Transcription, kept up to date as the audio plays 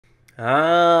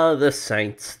The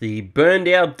Saints, the burned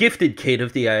out gifted kid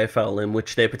of the AFL, in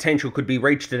which their potential could be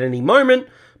reached at any moment,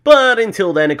 but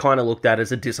until then it kind of looked at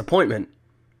as a disappointment.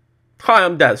 Hi,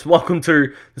 I'm Daz. Welcome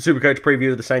to the SuperCoach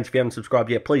preview of the Saints. If you haven't subscribed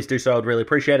yet, please do so. I'd really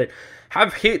appreciate it.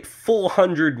 Have hit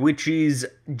 400, which is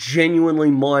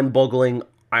genuinely mind-boggling.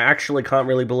 I actually can't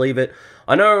really believe it.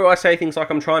 I know I say things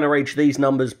like I'm trying to reach these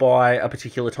numbers by a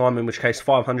particular time, in which case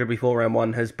 500 before round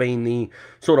one has been the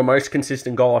sort of most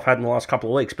consistent goal I've had in the last couple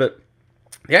of weeks, but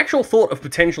the actual thought of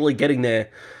potentially getting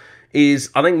there is,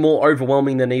 I think, more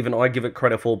overwhelming than even I give it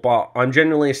credit for. But I'm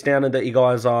genuinely astounded that you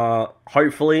guys are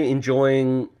hopefully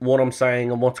enjoying what I'm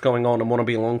saying and what's going on and want to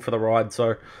be along for the ride.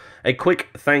 So a quick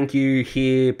thank you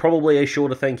here, probably a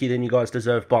shorter thank you than you guys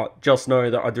deserve, but just know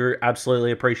that I do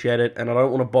absolutely appreciate it, and I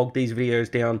don't want to bog these videos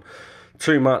down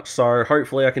too much, so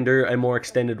hopefully I can do a more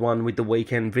extended one with the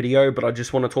weekend video, but I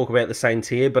just want to talk about the Saints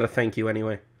here, but a thank you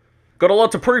anyway. Got a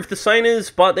lot to prove the Saints,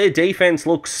 but their defense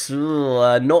looks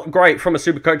not great from a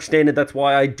SuperCoach standard. That's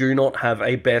why I do not have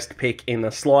a best pick in the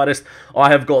slightest.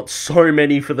 I have got so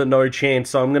many for the no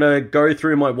chance, so I'm going to go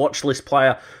through my watch list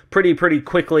player pretty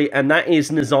quickly, and that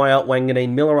is Nasiah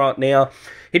Wanganeen-Miller right now.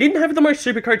 He didn't have the most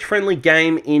SuperCoach friendly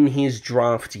game in his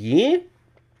draft year,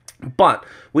 but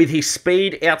with his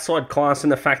speed, outside class,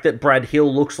 and the fact that Brad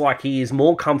Hill looks like he is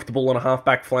more comfortable on a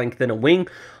halfback flank than a wing,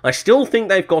 I still think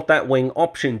they've got that wing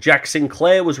option. Jack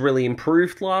Sinclair was really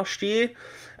improved last year,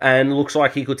 and looks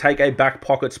like he could take a back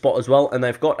pocket spot as well, and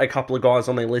they've got a couple of guys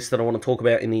on their list that I want to talk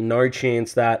about in the no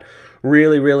chance that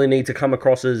really need to come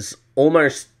across as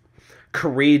almost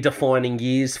career-defining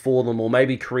years for them, or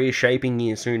maybe career-shaping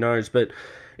years, who knows, but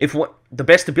if what the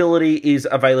best ability is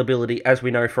availability, as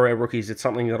we know for our rookies, it's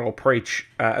something that I'll preach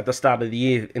at the start of the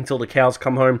year until the cows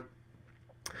come home.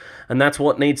 And that's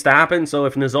what needs to happen. So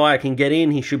if Nasiah can get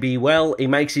in, he should be well. He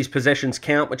makes his possessions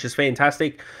count, which is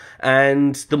fantastic.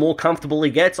 And the more comfortable he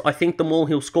gets, I think the more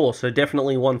he'll score. So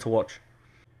definitely one to watch.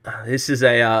 This is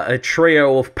a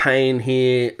trio of pain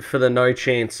here for the no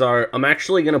chance. So I'm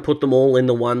actually going to put them all in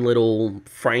the one little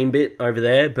frame bit over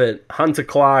there. But Hunter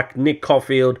Clark, Nick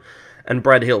Caulfield, and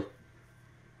Brad Hill.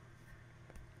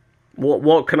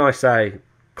 What can I say?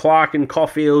 Clark and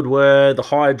Caulfield were the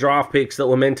higher draft picks that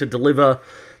were meant to deliver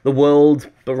the world,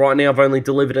 but right now I've only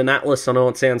delivered an Atlas. I know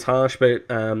it sounds harsh, but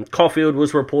Caulfield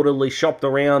was reportedly shopped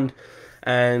around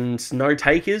and no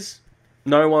takers.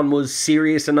 No one was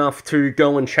serious enough to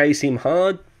go and chase him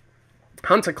hard.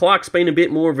 Hunter Clark's been a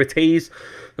bit more of a tease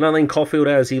than I think Caulfield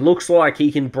has. He looks like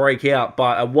he can break out,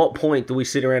 but at what point do we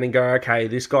sit around and go, okay,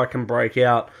 this guy can break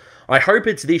out? I hope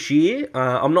it's this year.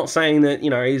 I'm not saying that,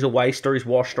 he's a waste or he's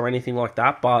washed or anything like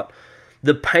that, but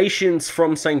the patience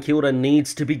from St. Kilda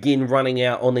needs to begin running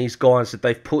out on these guys that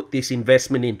they've put this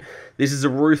investment in. This is a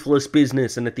ruthless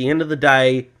business, and at the end of the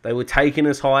day, they were taken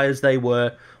as high as they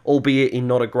were, albeit in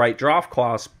not a great draft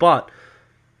class, but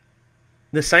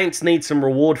the Saints need some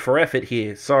reward for effort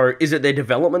here. So is it their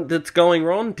development that's going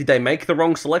wrong? Did they make the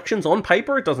wrong selections? On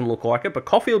paper, it doesn't look like it, but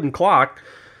Caulfield and Clark,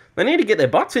 they need to get their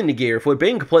butts into gear, if we're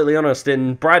being completely honest.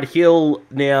 And Brad Hill,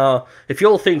 now, if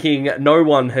you're thinking no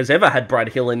one has ever had Brad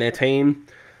Hill in their team,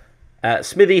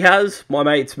 Smithy has, my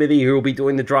mate Smithy, who will be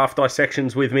doing the draft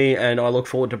dissections with me, and I look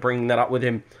forward to bringing that up with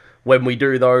him when we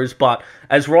do those. But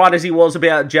as right as he was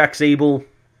about Jack Zeeble,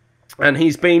 and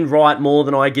he's been right more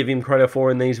than I give him credit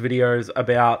for in these videos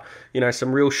about,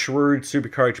 some real shrewd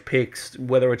SuperCoach picks,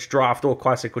 whether it's draft or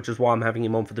classic, which is why I'm having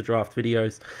him on for the draft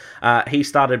videos. He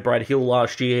started Brad Hill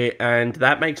last year, and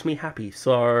that makes me happy.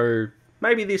 So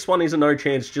maybe this one is a no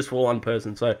chance just for one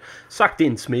person. So sucked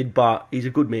in, Smid, but he's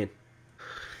a good man.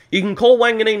 You can call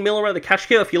Wanganeen-Miller the cash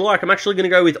cow if you like. I'm actually going to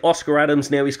go with Oscar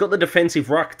Adams now. He's got the defensive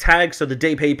ruck tag, so the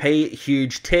DPP,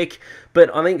 huge tick.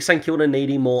 But I think St. Kilda need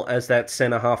him more as that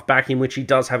centre-half back, in which he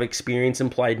does have experience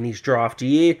and played in his draft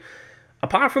year.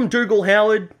 Apart from Dougal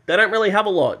Howard, they don't really have a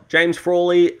lot. James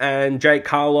Frawley and Jake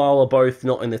Carlisle are both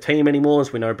not in the team anymore,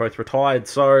 as we know, both retired.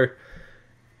 So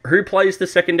who plays the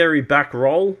secondary back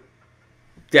role?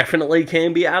 Definitely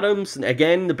can be Adams. And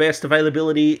again, the best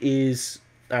availability is...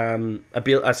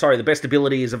 the best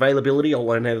ability is availability. I'll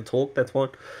learn how to talk, that's fine.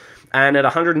 And at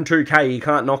 102k, you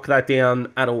can't knock that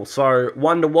down at all. So,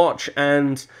 one to watch,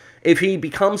 and if he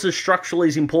becomes as structurally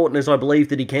as important as I believe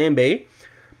that he can be,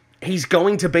 he's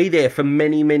going to be there for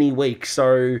many weeks.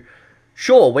 So,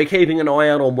 sure, we're keeping an eye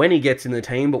out on when he gets in the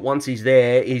team, but once he's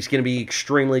there, he's going to be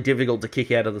extremely difficult to kick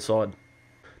out of the side.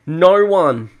 No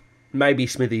one... maybe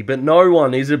Smithy, but no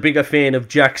one is a bigger fan of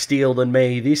Jack Steele than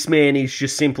me. This man is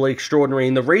just simply extraordinary,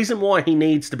 and the reason why he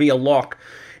needs to be a lock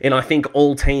in, I think,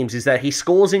 all teams is that he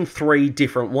scores in 3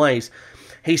 different ways.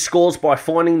 He scores by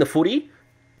finding the footy,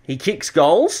 he kicks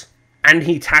goals, and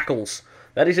he tackles.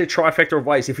 That is a trifecta of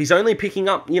ways. If he's only picking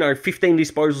up, 15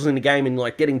 disposals in the game and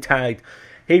like getting tagged,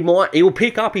 he'll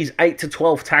pick up his 8 to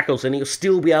 12 tackles and he'll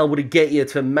still be able to get you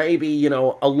to maybe, a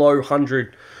low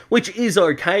 100, which is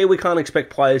okay. We can't expect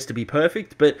players to be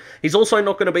perfect, but he's also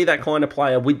not going to be that kind of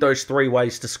player with those 3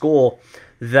 ways to score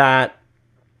that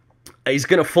is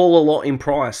going to fall a lot in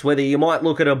price. Whether you might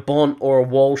look at a Bont or a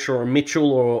Walsh or a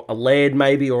Mitchell or a Laird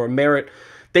maybe or a Merritt,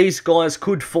 these guys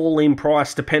could fall in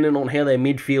price depending on how their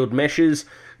midfield meshes.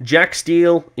 Jack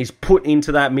Steele is put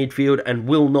into that midfield and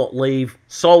will not leave.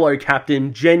 Solo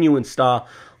captain, genuine star.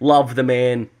 Love the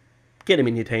man. Get him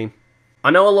in your team. I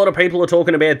know a lot of people are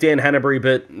talking about Dan Hanbury,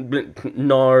 but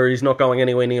no, he's not going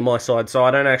anywhere near my side. So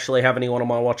I don't actually have anyone on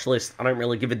my watch list. I don't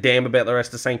really give a damn about the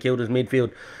rest of St. Kilda's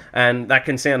midfield. And that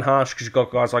can sound harsh because you've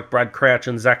got guys like Brad Crouch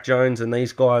and Zach Jones and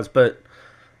these guys, but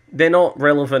they're not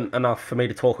relevant enough for me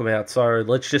to talk about. So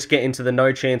let's just get into the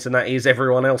no chance, and that is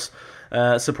everyone else.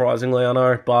 Surprisingly, I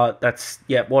know, but that's,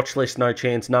 watch list, no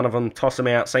chance, none of them, toss them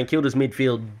out. St. Kilda's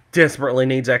midfield desperately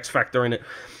needs X Factor in it,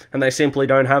 and they simply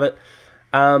don't have it.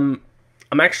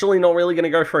 I'm actually not really going to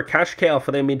go for a cash cow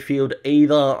for their midfield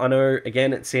either. I know,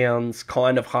 again, it sounds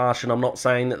kind of harsh, and I'm not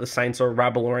saying that the Saints are a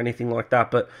rabble or anything like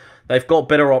that, but they've got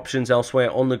better options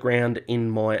elsewhere on the ground, in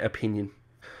my opinion.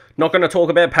 Not going to talk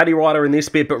about Paddy Ryder in this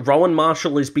bit, but Rowan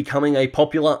Marshall is becoming a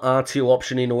popular R2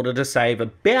 option in order to save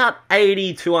about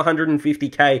 80 to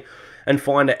 150k and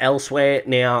find it elsewhere.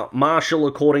 Now, Marshall,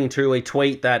 according to a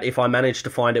tweet that if I manage to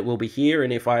find it, will be here,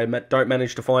 and if I don't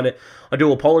manage to find it, I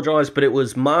do apologise, but it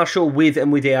was Marshall with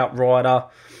and without Ryder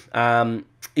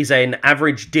is an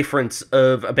average difference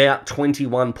of about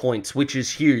 21 points, which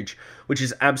is huge, which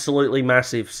is absolutely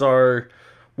massive. So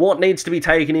what needs to be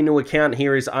taken into account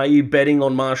here is, are you betting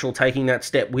on Marshall taking that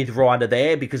step with Ryder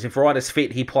there? Because if Ryder's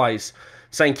fit, he plays.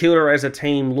 St. Kilda as a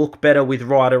team look better with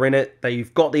Ryder in it.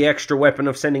 They've got the extra weapon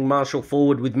of sending Marshall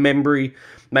forward with Membry,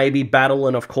 maybe Battle,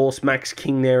 and of course Max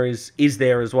King there is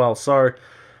there as well. So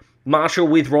Marshall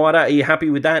with Ryder, are you happy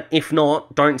with that? If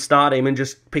not, don't start him and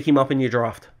just pick him up in your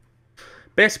draft.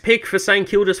 Best pick for St.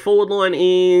 Kilda's forward line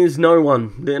is no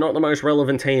one. They're not the most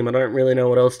relevant team. I don't really know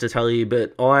what else to tell you,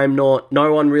 but no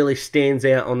one really stands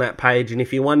out on that page. And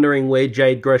if you're wondering where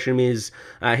Jade Gresham is,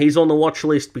 he's on the watch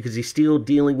list because he's still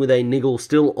dealing with a niggle,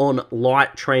 still on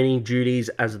light training duties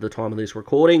as of the time of this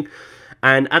recording.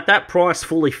 And at that price,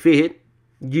 fully fit,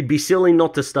 you'd be silly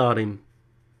not to start him.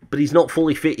 But he's not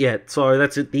fully fit yet. So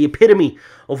that's the epitome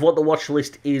of what the watch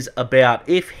list is about.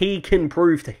 If he can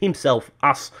prove to himself,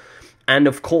 us, and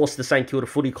of course the St. Kilda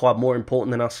Footy Club, more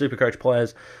important than us SuperCoach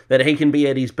players, that he can be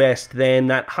at his best, then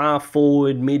that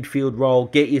half-forward midfield role,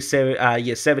 get your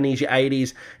 70s, your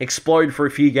 80s, explode for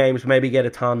a few games, maybe get a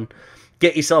ton,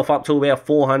 get yourself up to about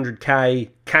 400k,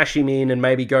 cash him in, and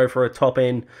maybe go for a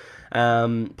top-end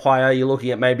player. You're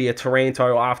looking at maybe a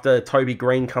Taranto after Toby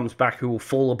Green comes back, who will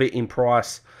fall a bit in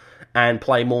price and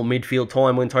play more midfield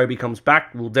time when Toby comes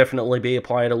back. Will definitely be a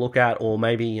player to look at, or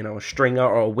maybe, a stringer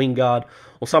or a wing guard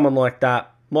or someone like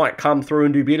that might come through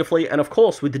and do beautifully. And of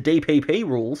course, with the DPP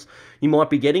rules, you might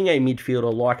be getting a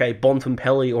midfielder like a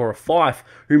Bontempelli or a Fife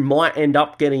who might end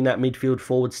up getting that midfield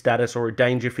forward status, or a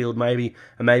Dangerfield maybe,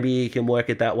 and maybe he can work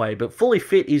it that way. But fully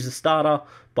fit, he's a starter,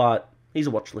 but he's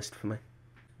a watch list for me.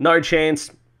 No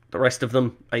chance. The rest of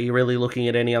them, are you really looking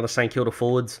at any other St. Kilda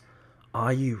forwards?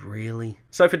 Are you really?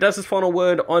 So for Daz's final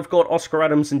word, I've got Oscar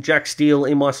Adams and Jack Steele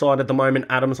in my side at the moment.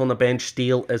 Adams on the bench,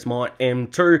 Steele as my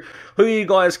M2. Who are you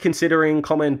guys considering?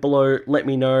 Comment below, let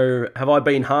me know. Have I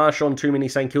been harsh on too many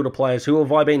St. Kilda players? Who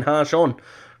have I been harsh on?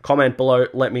 Comment below,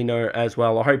 let me know as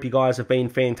well. I hope you guys have been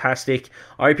fantastic.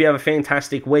 I hope you have a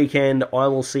fantastic weekend. I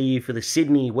will see you for the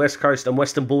Sydney, West Coast and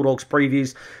Western Bulldogs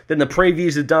previews. Then the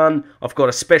previews are done. I've got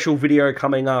a special video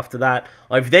coming after that.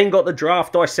 I've then got the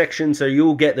draft dissection, so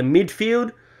you'll get the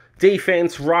midfield,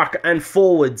 defense, ruck and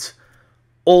forwards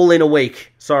all in a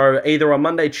week. So either a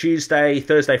Monday, Tuesday,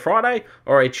 Thursday, Friday,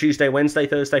 or a Tuesday, Wednesday,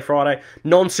 Thursday, Friday.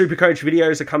 Non-SuperCoach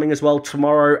videos are coming as well.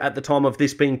 Tomorrow, at the time of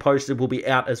this being posted, will be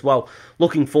out as well.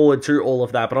 Looking forward to all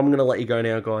of that, but I'm going to let you go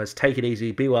now, guys. Take it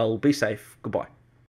easy, be well, be safe. Goodbye.